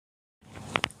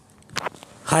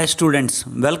Hi students,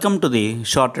 welcome to the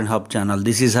Shorthand Hub channel.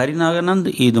 This is Naganand,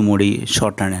 Idumudi,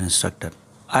 Shorthand Instructor.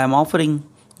 I am offering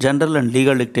general and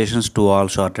legal dictations to all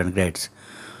shorthand grades.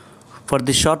 For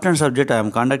this shorthand subject, I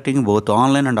am conducting both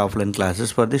online and offline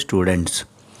classes for the students.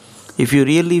 If you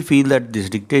really feel that this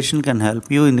dictation can help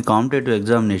you in the competitive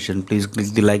examination, please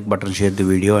click the like button, share the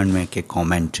video and make a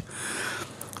comment.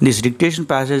 This dictation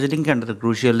passage link and the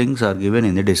crucial links are given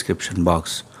in the description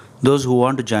box. Those who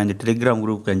want to join the Telegram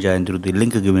group can join through the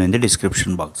link given in the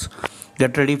description box.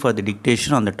 Get ready for the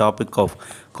dictation on the topic of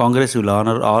Congress will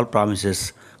honor all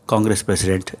promises Congress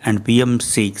President and PM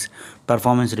seeks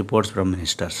performance reports from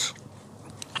ministers.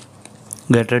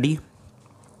 Get ready.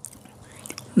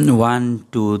 1,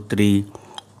 2, 3,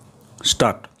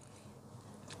 start.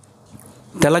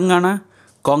 Telangana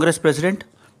Congress President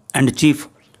and Chief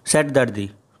said that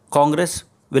the Congress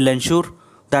will ensure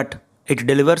that it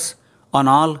delivers on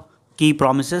all key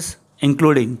promises,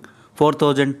 including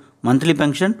 4,000 monthly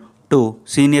pension to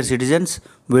senior citizens,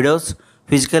 widows,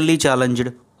 physically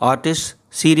challenged artists,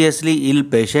 seriously ill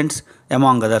patients,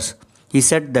 among others. He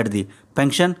said that the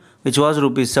pension, which was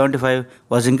Rs 75,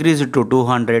 was increased to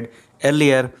 200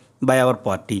 earlier by our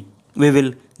party. We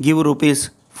will give Rs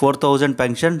 4,000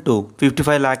 pension to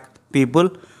 55 lakh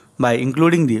people by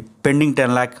including the pending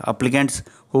 10 lakh applicants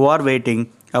who are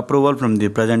waiting approval from the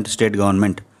present state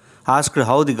government. Asked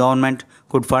how the government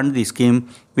could fund the scheme,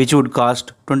 which would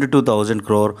cost 22,000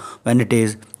 crore when it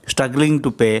is struggling to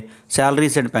pay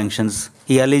salaries and pensions,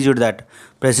 he alleged that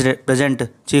present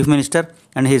Chief Minister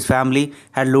and his family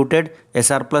had looted a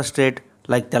surplus state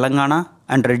like Telangana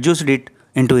and reduced it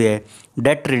into a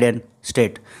debt-ridden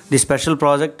state. The special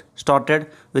project started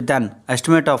with an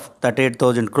estimate of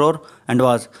 38,000 crore and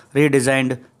was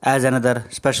redesigned as another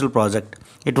special project.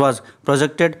 It was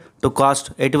projected to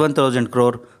cost 81,000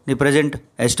 crore. The present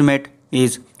estimate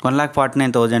is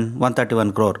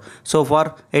 1,49,131 crore. So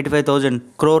far,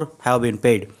 85,000 crore have been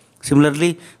paid.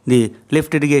 Similarly, the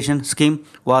lift irrigation scheme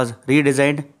was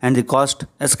redesigned and the cost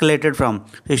escalated from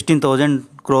 16,000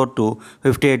 crore to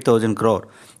 58,000 crore.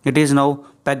 It is now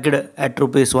pegged at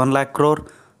Rs 1 lakh crore,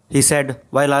 he said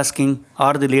while asking,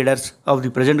 are the leaders of the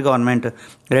present government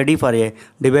ready for a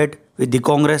debate with the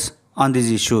Congress on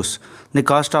these issues? The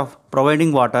cost of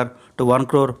providing water to 1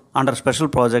 crore under special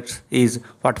projects is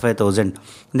 45,000.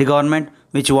 The government,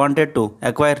 which wanted to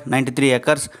acquire 93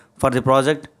 acres for the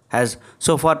project, has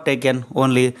so far taken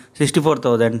only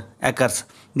 64,000 acres.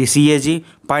 The CAG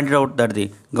pointed out that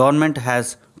the government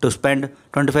has to spend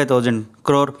 25,000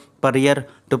 crore per year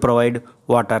to provide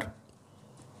water.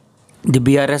 The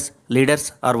BRS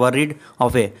leaders are worried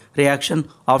of a reaction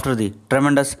after the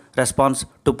tremendous response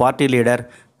to party leader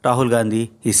Rahul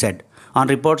Gandhi, he said. On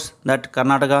reports that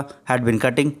Karnataka had been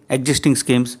cutting existing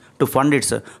schemes to fund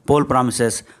its poll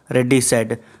promises, Reddy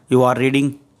said, "You are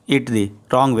reading it the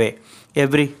wrong way.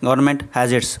 Every government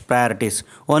has its priorities.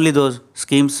 Only those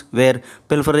schemes where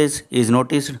pilferage is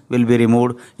noticed will be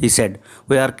removed," he said.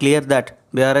 We are clear that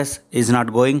BRS is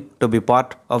not going to be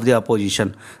part of the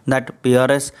opposition. That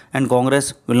BRS and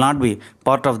Congress will not be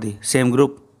part of the same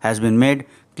group has been made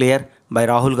clear by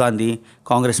Rahul Gandhi,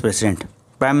 Congress President.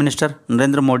 Prime Minister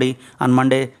Narendra Modi on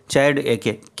Monday chaired a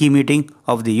key meeting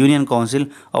of the Union Council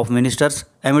of Ministers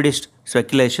amidst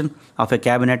speculation of a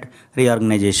cabinet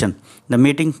reorganization. The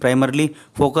meeting primarily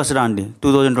focused on the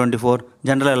 2024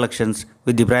 general elections,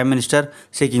 with the Prime Minister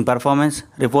seeking performance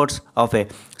reports of a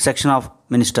section of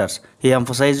ministers. He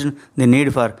emphasized the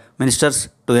need for ministers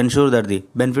to ensure that the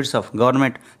benefits of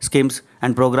government schemes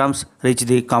and programs reach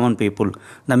the common people.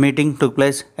 The meeting took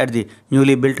place at the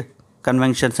newly built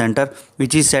Convention Center,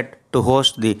 which is set to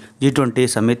host the G20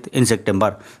 summit in September.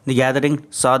 The gathering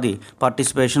saw the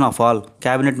participation of all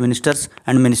cabinet ministers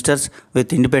and ministers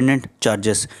with independent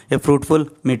charges. A fruitful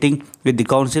meeting with the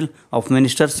Council of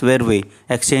Ministers where we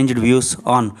exchanged views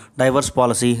on diverse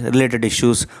policy related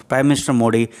issues, Prime Minister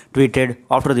Modi tweeted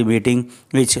after the meeting,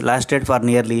 which lasted for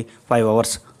nearly 5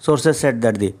 hours. Sources said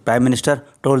that the Prime Minister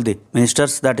told the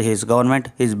ministers that his government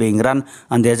is being run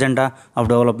on the agenda of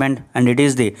development and it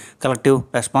is the collective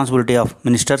responsibility of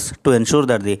ministers to ensure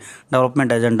that the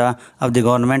development agenda of the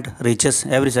government reaches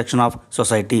every section of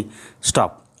society.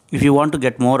 Stop. If you want to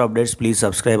get more updates, please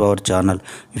subscribe our channel.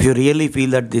 If you really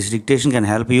feel that this dictation can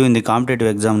help you in the competitive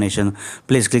examination,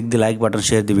 please click the like button,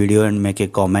 share the video and make a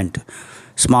comment.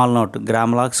 Small note,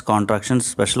 grammar locks, contractions,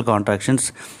 special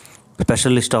contractions,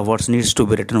 special list of words needs to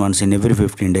be written once in every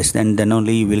 15 days, and then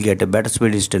only you will get a better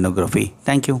speed in stenography.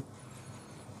 Thank you.